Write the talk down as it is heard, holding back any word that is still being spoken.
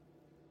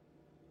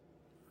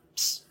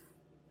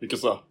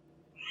Mikasa.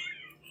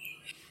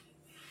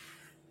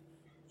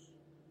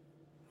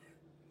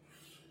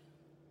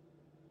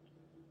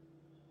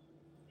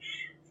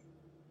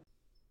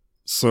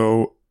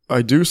 So,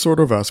 I do sort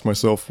of ask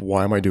myself,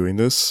 why am I doing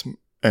this?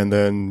 And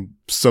then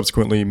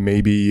subsequently,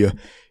 maybe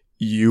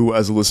you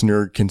as a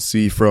listener can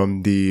see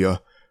from the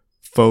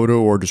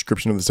photo or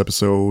description of this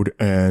episode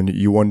and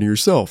you wonder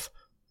yourself,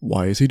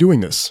 why is he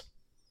doing this?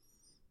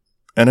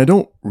 And I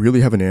don't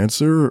really have an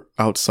answer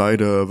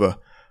outside of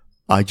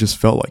I just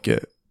felt like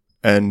it.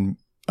 And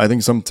I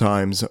think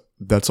sometimes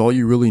that's all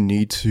you really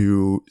need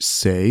to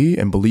say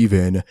and believe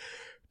in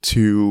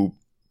to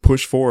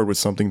push forward with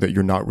something that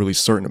you're not really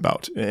certain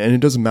about. And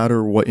it doesn't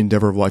matter what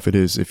endeavor of life it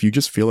is. If you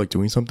just feel like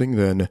doing something,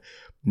 then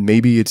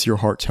maybe it's your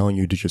heart telling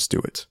you to just do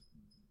it.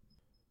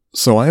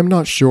 So I am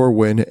not sure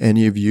when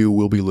any of you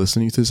will be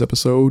listening to this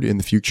episode in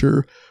the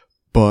future,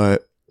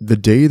 but the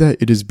day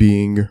that it is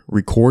being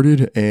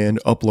recorded and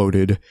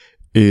uploaded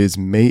is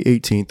May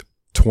 18th,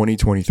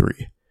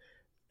 2023.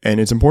 And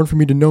it's important for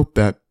me to note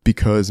that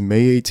because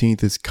May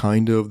 18th is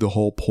kind of the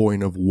whole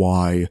point of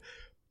why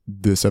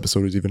this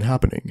episode is even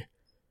happening.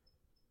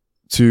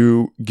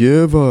 To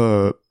give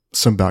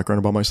some background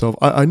about myself,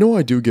 I know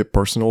I do get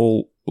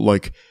personal,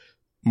 like,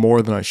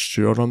 more than I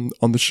should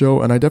on the show,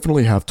 and I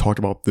definitely have talked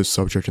about this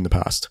subject in the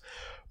past.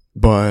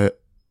 But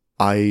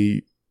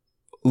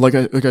like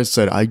I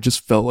said, I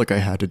just felt like I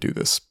had to do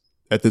this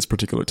at this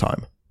particular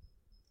time.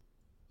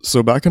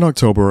 So back in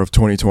October of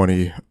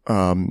 2020,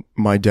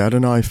 my dad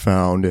and I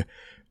found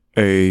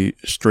a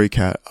stray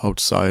cat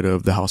outside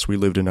of the house we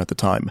lived in at the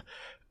time.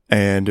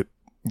 And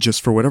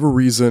just for whatever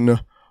reason,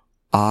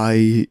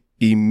 I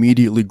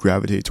immediately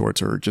gravitated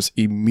towards her, just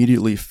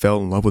immediately fell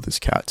in love with this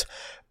cat.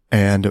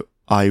 And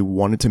I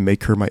wanted to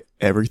make her my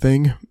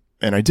everything,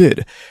 and I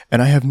did.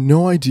 And I have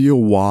no idea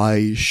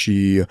why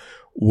she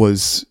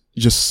was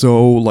just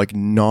so, like,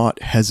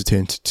 not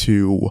hesitant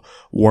to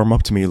warm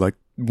up to me. Like,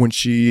 when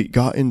she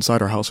got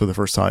inside our house for the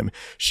first time,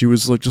 she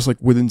was like, just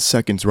like within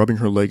seconds, rubbing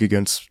her leg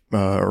against,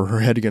 or her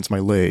head against my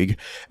leg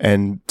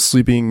and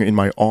sleeping in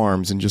my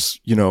arms. And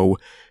just,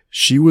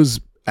 she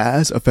was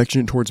as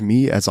affectionate towards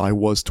me as I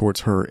was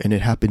towards her. And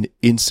it happened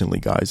instantly,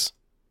 guys.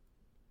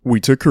 We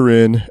took her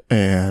in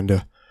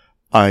and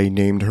I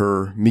named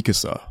her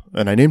Mikasa.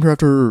 And I named her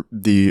after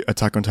the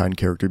Attack on Titan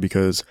character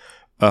because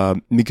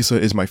Mikasa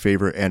is my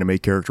favorite anime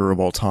character of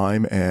all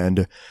time.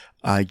 And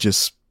I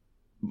just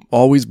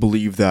always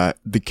believe that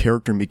the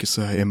character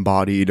Mikasa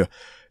embodied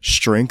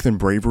strength and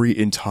bravery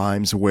in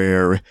times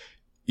where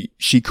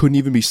she couldn't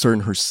even be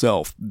certain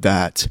herself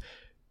that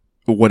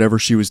whatever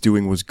she was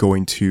doing was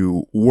going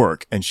to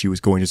work and she was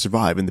going to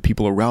survive and the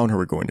people around her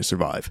were going to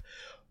survive.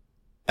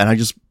 And I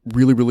just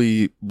really,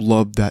 really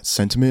loved that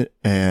sentiment.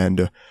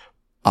 And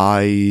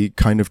I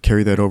kind of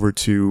carry that over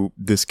to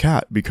this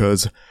cat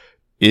because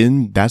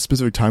in that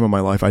specific time of my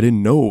life, I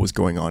didn't know what was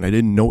going on. I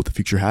didn't know what the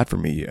future had for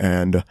me.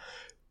 And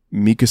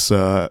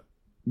Mikasa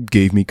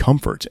gave me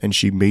comfort and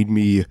she made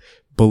me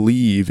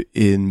believe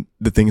in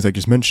the things I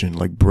just mentioned,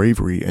 like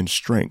bravery and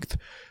strength.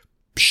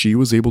 She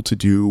was able to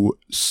do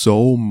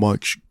so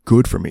much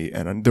good for me.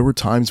 And there were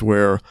times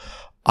where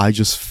I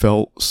just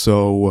felt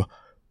so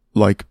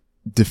like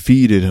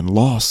defeated and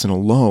lost and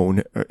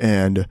alone.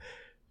 And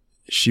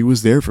she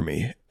was there for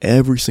me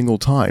every single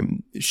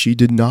time. She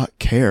did not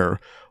care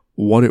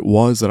what it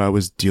was that I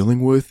was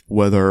dealing with,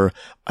 whether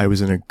I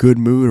was in a good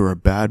mood or a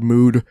bad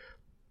mood.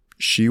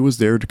 She was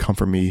there to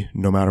comfort me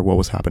no matter what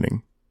was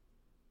happening.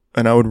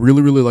 And I would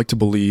really, really like to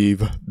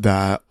believe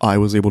that I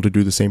was able to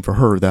do the same for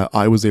her, that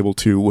I was able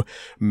to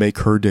make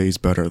her days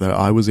better, that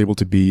I was able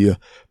to be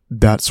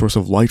that source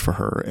of light for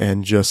her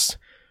and just,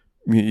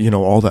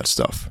 all that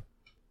stuff.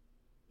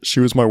 She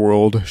was my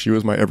world, she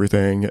was my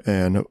everything,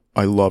 and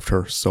I loved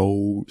her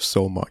so,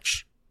 so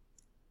much.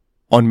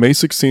 On May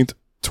 16th,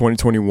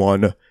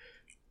 2021,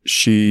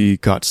 she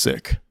got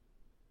sick.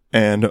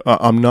 And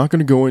I'm not going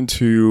to go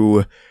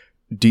into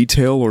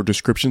detail or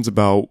descriptions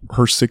about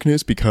her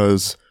sickness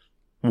because,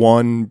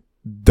 one,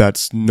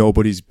 that's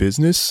nobody's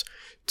business.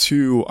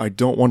 Two, I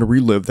don't want to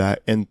relive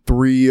that. And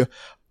three,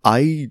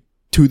 I,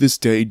 to this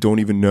day, don't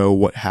even know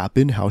what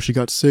happened, how she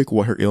got sick,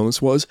 what her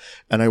illness was,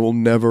 and I will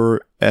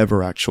never,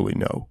 ever actually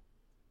know.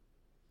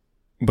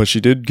 But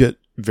she did get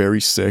very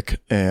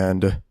sick,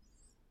 and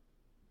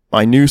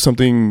I knew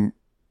something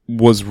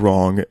was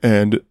wrong.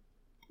 And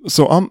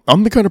so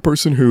I'm the kind of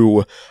person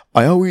who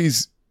I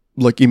always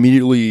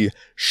immediately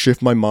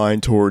shift my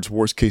mind towards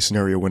worst case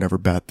scenario whenever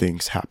bad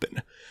things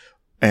happen.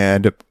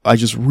 And I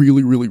just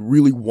really, really,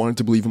 really wanted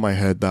to believe in my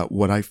head that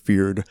what I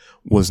feared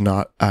was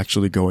not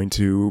actually going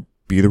to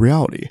be the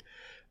reality.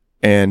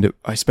 And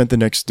I spent the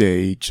next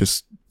day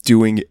just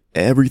doing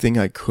everything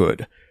I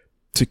could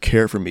to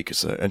care for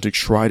Mikasa and to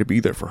try to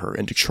be there for her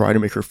and to try to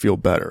make her feel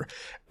better.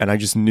 And I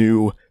just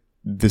knew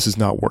this is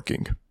not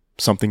working.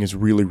 Something is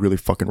really, really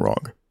fucking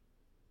wrong.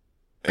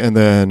 And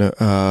then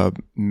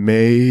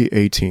May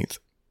 18th.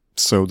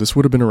 So this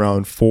would have been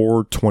around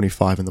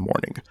 4:25 in the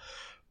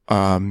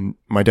morning.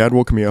 My dad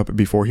woke me up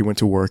before he went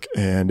to work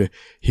and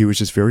he was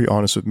just very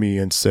honest with me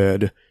and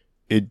said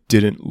it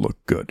didn't look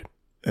good.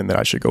 and that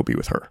I should go be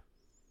with her.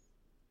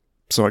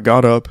 So I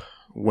got up,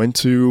 went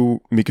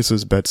to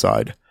Mikasa's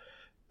bedside,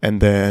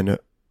 and then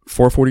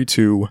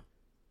 4:42,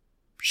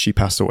 she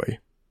passed away.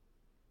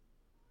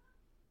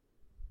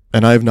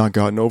 And I have not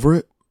gotten over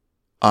it.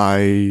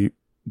 I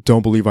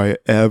don't believe I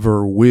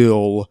ever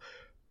will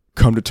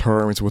come to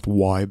terms with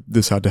why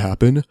this had to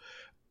happen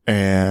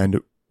and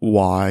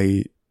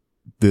why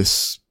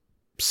this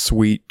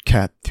sweet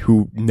cat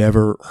who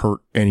never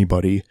hurt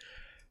anybody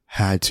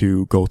had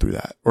to go through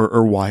that,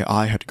 or why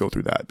I had to go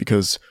through that,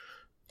 because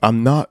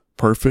I'm not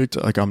perfect.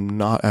 Like, I'm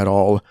not at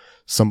all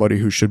somebody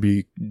who should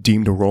be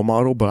deemed a role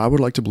model, but I would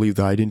like to believe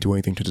that I didn't do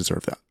anything to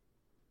deserve that.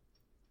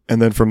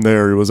 And then from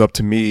there, it was up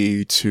to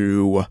me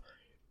to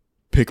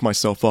pick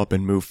myself up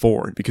and move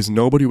forward, because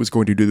nobody was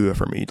going to do that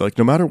for me. Like,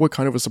 no matter what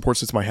kind of a support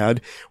system I had,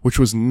 which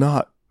was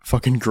not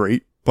fucking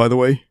great, by the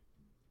way,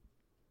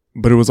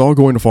 but it was all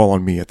going to fall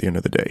on me at the end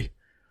of the day.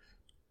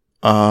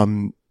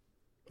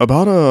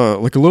 About a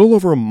little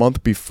over a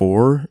month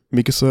before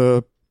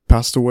Mikasa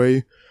passed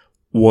away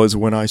was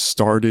when I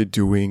started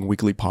doing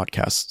weekly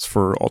podcasts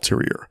for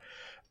Ulterior.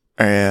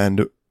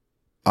 And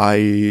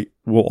I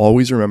will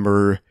always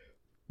remember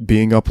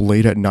being up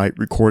late at night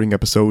recording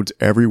episodes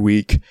every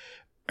week,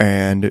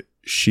 and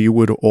she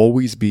would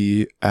always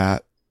be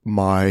at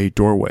my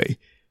doorway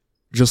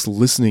just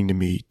listening to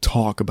me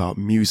talk about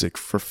music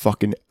for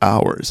fucking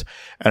hours.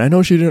 And I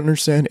know she didn't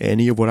understand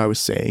any of what I was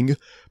saying,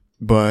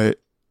 but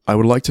I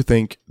would like to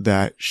think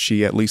that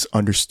she at least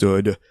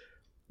understood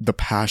the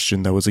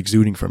passion that was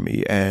exuding from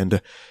me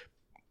and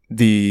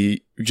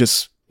the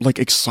just like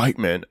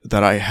excitement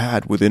that I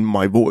had within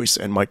my voice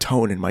and my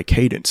tone and my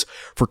cadence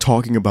for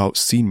talking about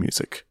scene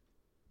music.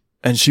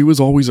 And she was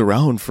always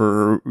around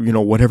for,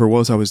 whatever it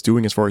was I was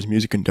doing as far as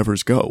music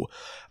endeavors go.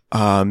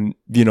 I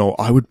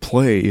would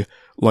play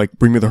like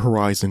Bring Me the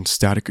Horizon,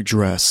 Static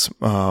Address,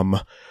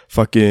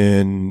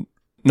 fucking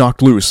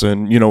Knocked Loose,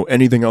 and,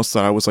 anything else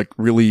that I was like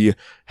really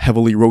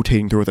heavily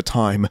rotating through at the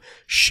time.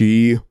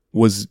 She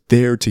was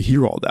there to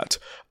hear all that.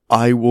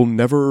 I will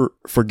never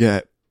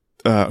forget,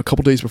 a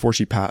couple days before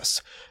she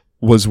passed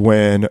was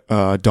when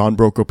Don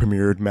Broco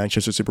premiered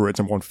Manchester Super Reds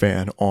 #1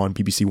 Fan on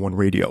BBC One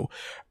Radio.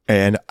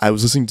 And I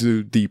was listening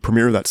to the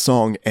premiere of that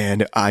song,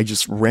 and I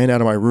just ran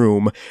out of my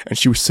room, and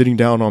she was sitting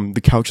down on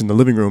the couch in the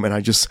living room, and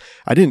I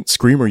didn't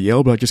scream or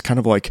yell, but I just kind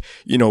of like,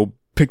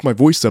 picked my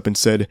voice up and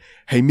said,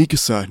 "Hey,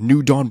 Mikasa,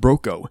 new Don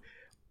Broco."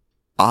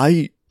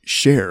 I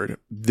shared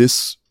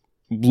this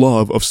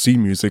love of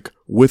scene music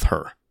with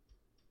her.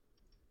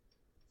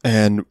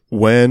 And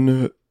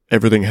when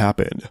everything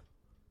happened,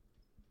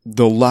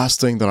 the last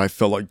thing that I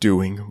felt like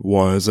doing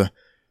was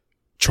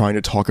trying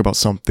to talk about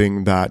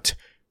something that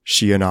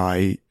she and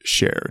I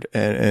shared.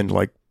 And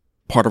like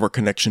part of our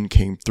connection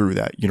came through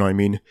that, you know what I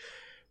mean?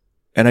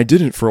 And I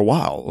didn't for a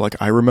while. Like,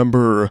 I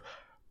remember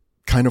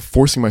kind of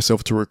forcing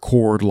myself to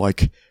record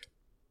like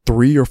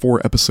 3 or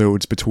 4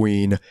 episodes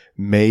between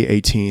May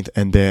 18th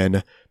and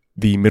then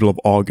the middle of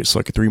August,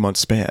 like a 3-month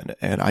span.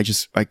 And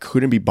I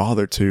couldn't be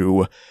bothered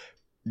to,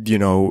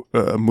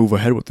 move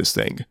ahead with this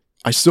thing.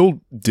 I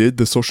still did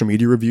the social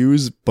media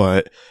reviews,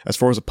 but as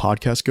far as a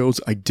podcast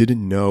goes, I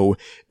didn't know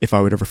if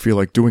I would ever feel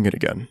like doing it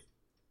again.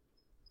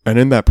 And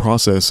in that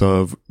process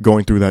of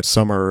going through that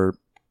summer,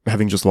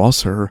 having just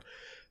lost her,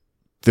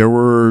 there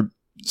were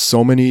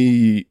so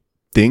many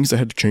things that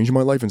had to change in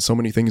my life and so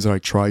many things that I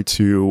tried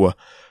to,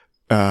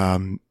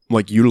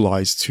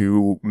 utilize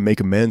to make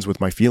amends with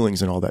my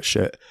feelings and all that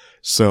shit.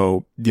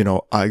 So,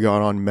 I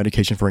got on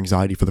medication for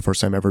anxiety for the first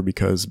time ever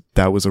because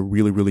that was a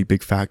really, really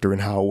big factor in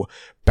how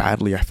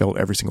badly I felt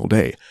every single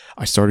day.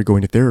 I started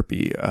going to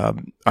therapy.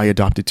 I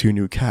adopted 2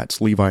 new cats,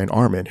 Levi and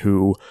Armin,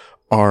 who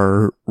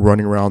are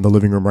running around the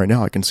living room right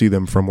now. I can see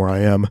them from where I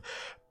am.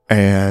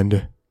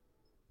 And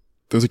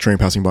there's a train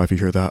passing by if you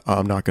hear that.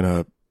 I'm not going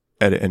to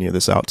edit any of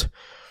this out.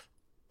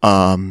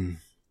 I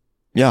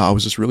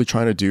was just really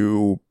trying to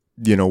do,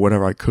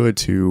 whatever I could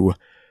to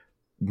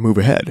move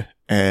ahead.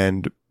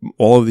 And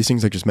all of these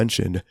things I just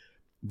mentioned,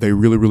 they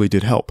really, really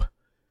did help.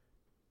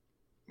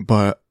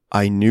 But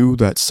I knew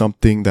that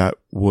something that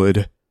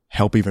would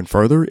help even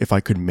further, if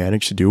I could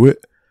manage to do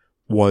it,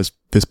 was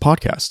this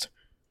podcast.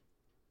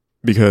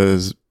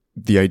 Because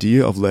the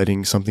idea of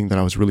letting something that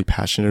I was really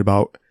passionate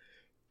about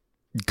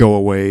go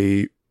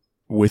away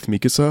with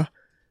Mikasa,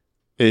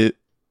 it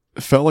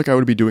felt like I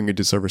would be doing a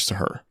disservice to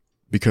her,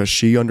 because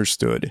she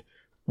understood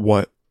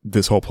what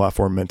this whole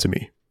platform meant to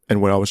me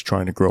and what I was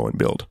trying to grow and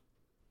build.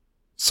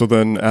 So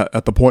then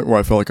at the point where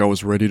I felt like I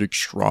was ready to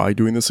try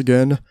doing this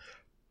again,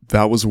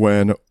 that was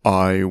when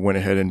I went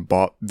ahead and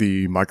bought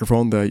the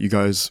microphone that you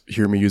guys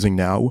hear me using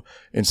now,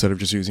 instead of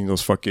just using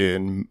those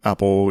fucking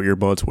Apple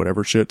earbuds,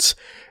 whatever shits.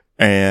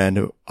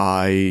 And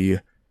I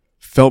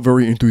felt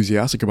very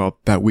enthusiastic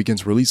about that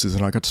weekend's releases,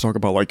 and I got to talk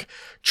about like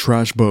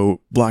Trash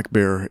Boat, Black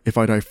Bear, If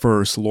I Die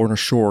First, Lorna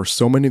Shore,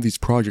 so many of these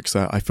projects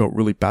that I felt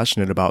really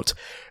passionate about.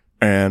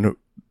 And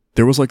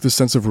there was like this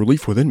sense of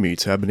relief within me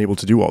to have been able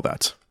to do all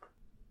that.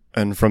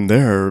 And from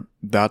there,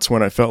 that's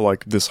when I felt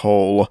like this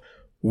whole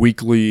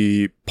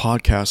weekly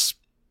podcast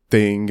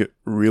thing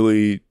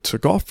really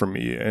took off for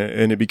me,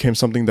 and it became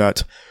something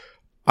that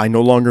I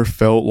no longer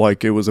felt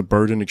like it was a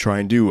burden to try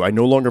and do. I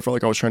no longer felt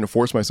like I was trying to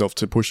force myself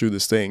to push through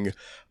this thing.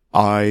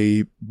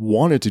 I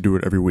wanted to do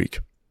it every week.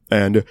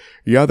 And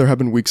yeah, there have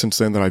been weeks since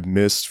then that I've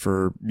missed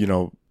for,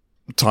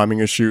 timing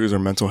issues or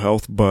mental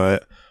health,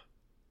 but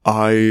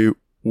I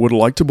would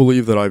like to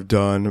believe that I've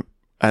done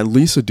at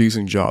least a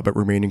decent job at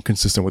remaining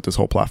consistent with this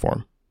whole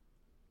platform.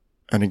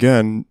 And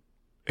again,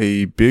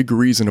 a big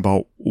reason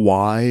about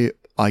why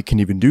I can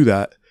even do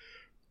that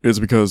is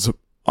because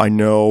I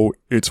know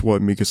it's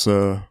what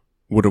Mikasa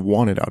would have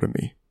wanted out of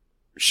me.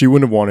 She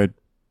wouldn't have wanted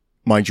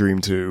my dream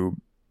to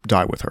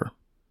die with her.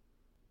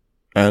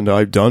 And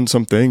I've done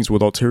some things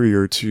with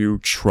Ulterior to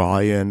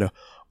try and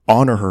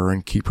honor her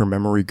and keep her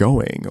memory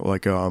going.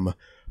 Like,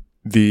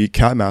 the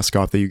cat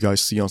mascot that you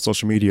guys see on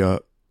social media,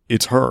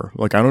 it's her.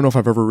 Like, I don't know if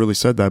I've ever really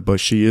said that, but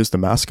she is the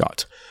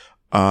mascot.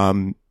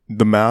 The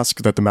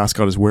mask that the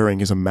mascot is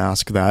wearing is a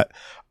mask that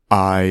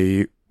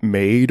I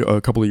made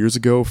a couple of years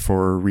ago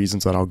for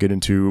reasons that I'll get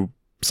into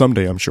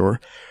someday, I'm sure.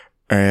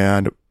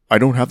 And I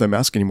don't have that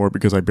mask anymore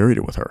because I buried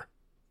it with her.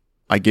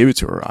 I gave it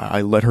to her.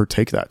 I let her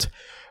take that.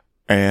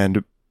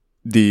 And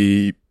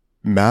the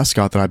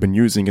mascot that I've been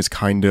using is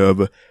kind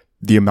of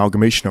the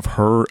amalgamation of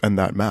her and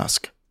that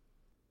mask.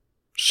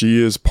 She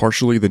is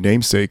partially the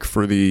namesake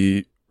for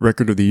the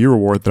Record of the Year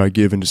award that I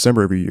give in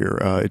December every year.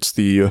 It's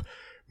the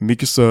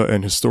Mikasa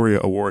and Historia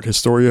award.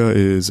 Historia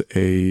is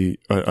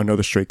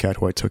another stray cat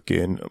who I took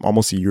in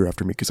almost a year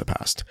after Mikasa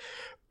passed.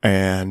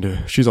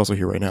 And she's also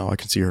here right now. I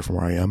can see her from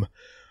where I am.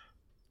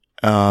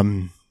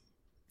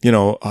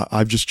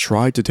 I've just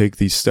tried to take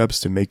these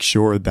steps to make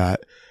sure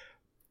that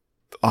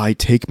I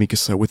take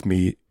Mikasa with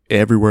me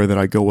everywhere that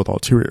I go with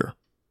Ulterior.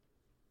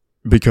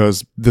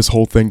 Because this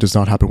whole thing does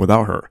not happen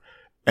without her.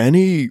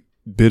 Any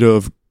bit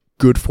of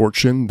good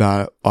fortune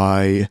that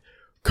I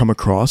come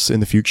across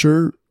in the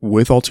future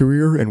with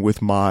Ulterior and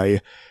with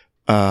my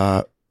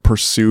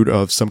pursuit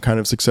of some kind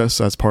of success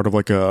as part of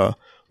like a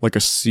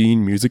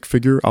scene music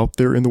figure out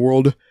there in the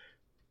world,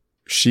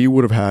 she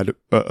would have had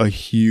a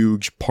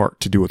huge part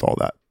to do with all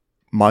that.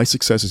 My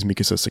success is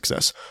Mikasa's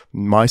success.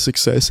 My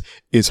success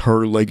is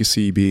her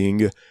legacy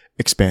being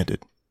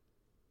expanded.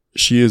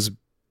 She is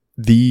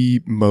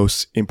the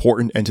most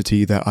important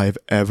entity that I've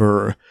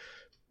ever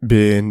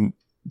been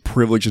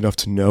privileged enough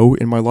to know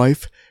in my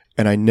life,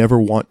 and I never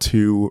want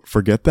to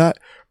forget that.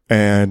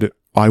 And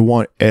I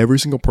want every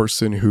single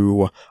person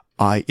who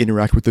I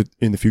interact with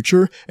in the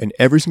future, and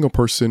every single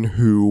person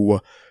who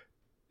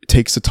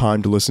takes the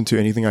time to listen to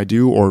anything I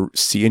do or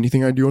see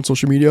anything I do on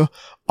social media,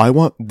 I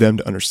want them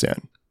to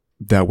understand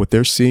that what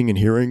they're seeing and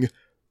hearing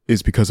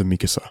is because of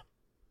Mikasa.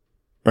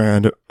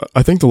 And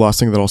I think the last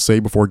thing that I'll say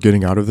before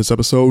getting out of this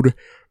episode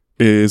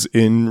is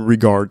in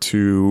regard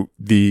to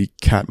the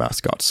cat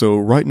mascot. So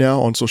right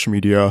now on social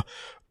media,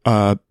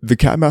 the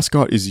cat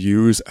mascot is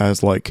used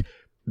as like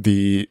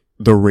the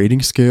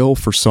rating scale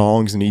for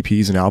songs and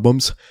EPs and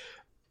albums.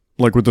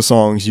 Like with the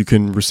songs, you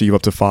can receive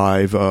up to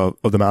 5 of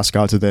the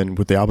mascots, and then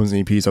with the albums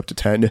and EPs up to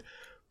 10.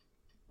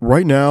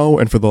 Right now,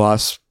 and for the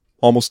last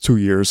almost 2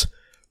 years,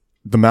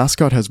 the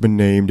mascot has been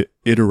named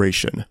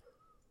Iteration.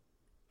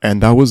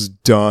 And that was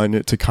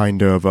done to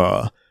kind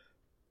of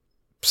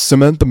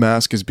cement the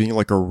mask as being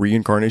like a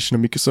reincarnation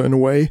of Mikasa in a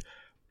way.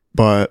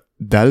 But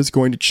that is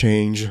going to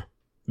change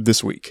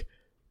this week.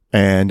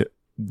 And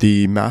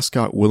the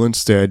mascot will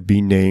instead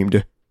be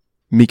named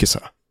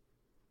Mikasa.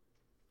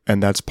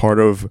 And that's part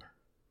of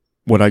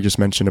what I just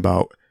mentioned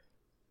about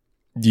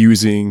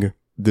using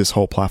this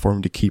whole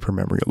platform to keep her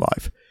memory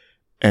alive.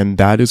 And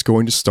that is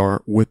going to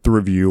start with the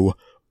review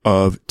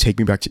of Take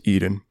Me Back to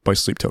Eden by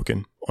Sleep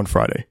Token on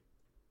Friday.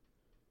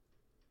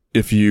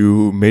 If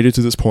you made it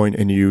to this point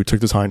and you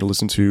took the time to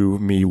listen to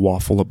me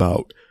waffle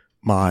about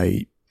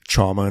my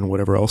trauma and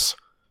whatever else,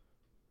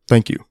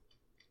 thank you.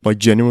 Like,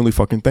 genuinely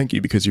fucking thank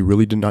you, because you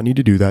really did not need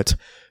to do that.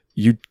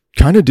 You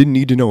kind of didn't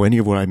need to know any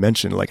of what I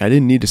mentioned. Like, I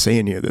didn't need to say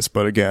any of this,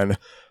 but again,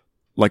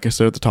 like I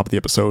said at the top of the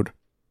episode,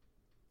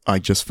 I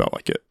just felt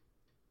like it.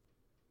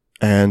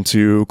 And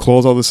to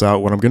close all this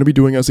out, what I'm going to be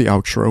doing as the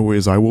outro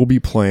is I will be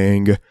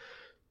playing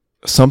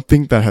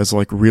something that has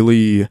like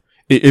really...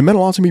 It meant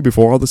a lot to me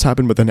before all this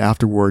happened, but then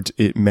afterwards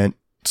it meant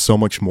so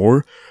much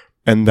more.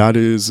 And that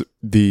is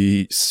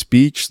the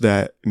speech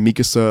that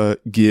Mikasa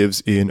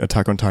gives in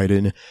Attack on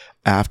Titan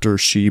after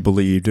she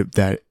believed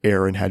that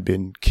Eren had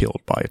been killed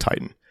by a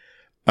Titan.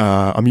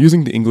 I'm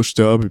using the English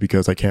dub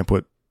because I can't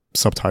put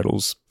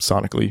subtitles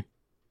sonically,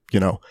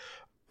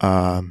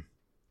 But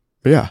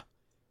yeah.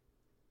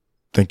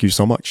 Thank you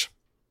so much.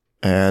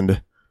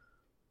 And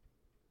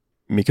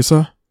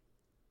Mikasa,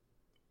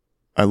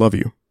 I love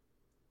you.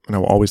 And I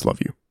will always love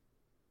you.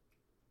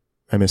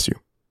 I miss you.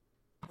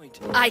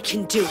 I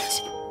can do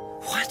it.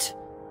 What?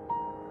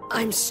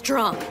 I'm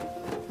strong.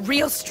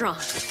 Real strong.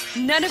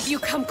 None of you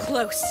come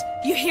close.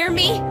 You hear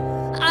me?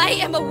 I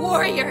am a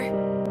warrior.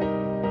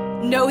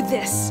 Know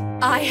this.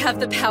 I have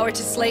the power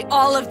to slay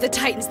all of the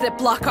Titans that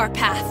block our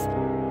path.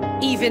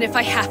 Even if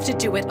I have to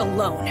do it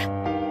alone.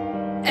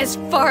 As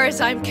far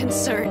as I'm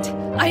concerned,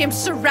 I am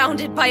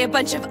surrounded by a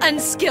bunch of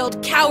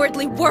unskilled,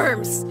 cowardly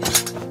worms.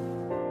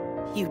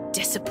 You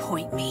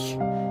disappoint me.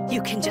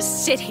 You can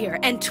just sit here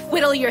and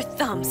twiddle your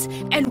thumbs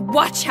and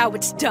watch how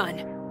it's done.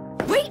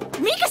 Wait,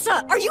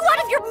 Mikasa, are you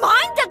out of your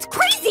mind? That's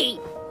crazy!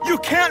 You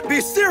can't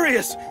be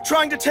serious!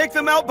 Trying to take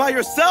them out by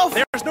yourself?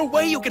 There's no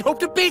way you can hope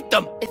to beat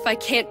them! If I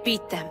can't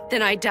beat them,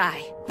 then I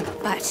die.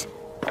 But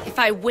if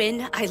I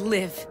win, I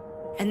live.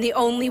 And the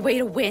only way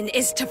to win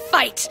is to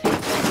fight.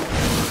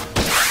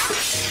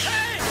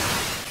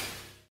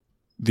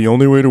 The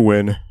only way to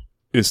win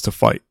is to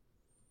fight.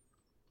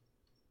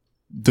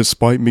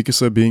 Despite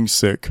Mikasa being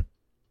sick,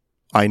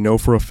 I know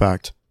for a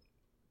fact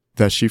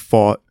that she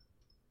fought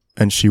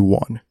and she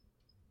won.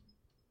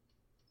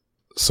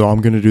 So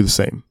I'm gonna do the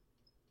same.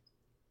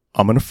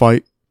 I'm gonna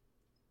fight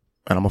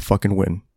and I'm gonna fucking win.